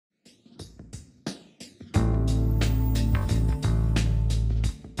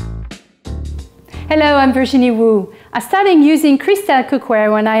Hello, I'm Virginie Wu. I started using Cristel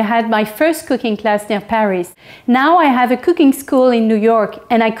cookware when I had my first cooking class near Paris. Now I have a cooking school in New York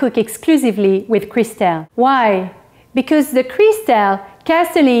and I cook exclusively with Cristel. Why? Because the Cristel,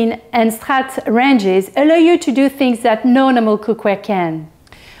 Castelline and Strat ranges allow you to do things that no normal cookware can.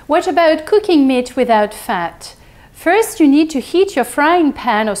 What about cooking meat without fat? First, you need to heat your frying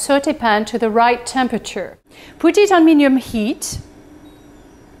pan or sauté pan to the right temperature. Put it on medium heat.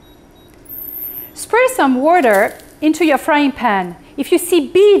 Spray some water into your frying pan. If you see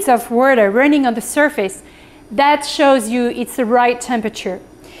beads of water running on the surface, that shows you it's the right temperature.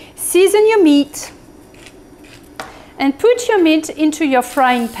 Season your meat and put your meat into your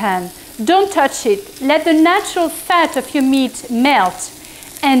frying pan. Don't touch it. Let the natural fat of your meat melt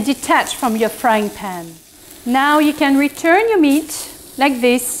and detach from your frying pan. Now you can return your meat like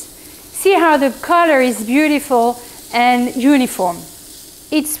this. See how the color is beautiful and uniform.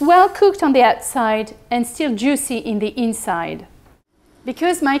 It's well cooked on the outside and still juicy in the inside.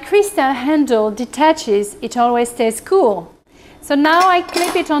 Because my Cristel handle detaches, it always stays cool. So now I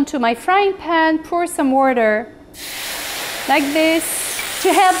clip it onto my frying pan, pour some water like this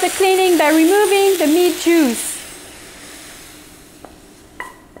to help the cleaning by removing the meat juice.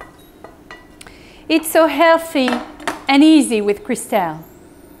 It's so healthy and easy with Cristel.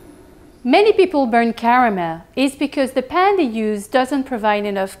 Many people burn caramel. It's because the pan they use doesn't provide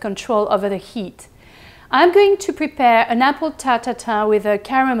enough control over the heat. I'm going to prepare an apple tart tatin with a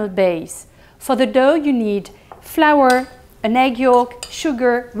caramel base. For the dough you need flour, an egg yolk,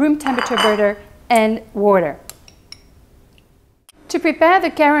 sugar, room temperature butter and water. To prepare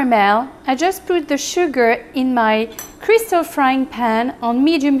the caramel, I just put the sugar in my Cristel frying pan on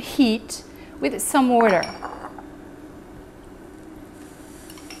medium heat with some water.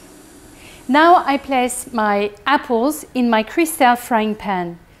 Now I place my apples in my Cristel frying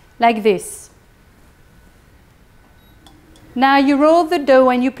pan, like this. Now you roll the dough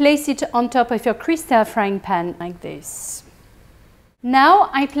and you place it on top of your Cristel frying pan, like this. Now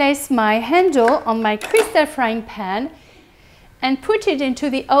I place my handle on my Cristel frying pan and put it into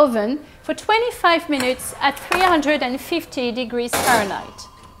the oven for 25 minutes at 350 degrees Fahrenheit.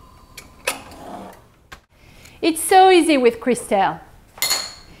 It's so easy with Cristel.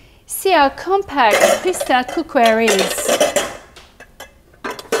 See how compact Cristel cookware is.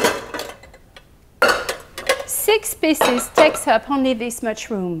 6 pieces takes up only this much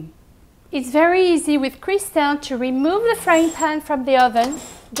room. It's very easy with Cristel to remove the frying pan from the oven.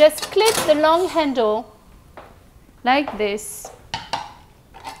 Just clip the long handle like this.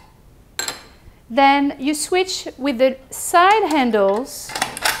 Then you switch with the side handles.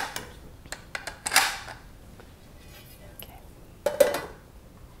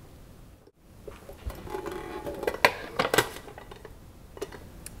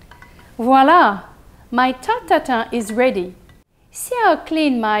 Voila! My tart tatin is ready. See how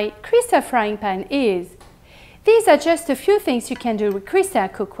clean my Cristel frying pan is. These are just a few things you can do with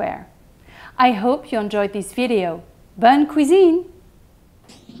Cristel cookware. I hope you enjoyed this video. Bonne cuisine!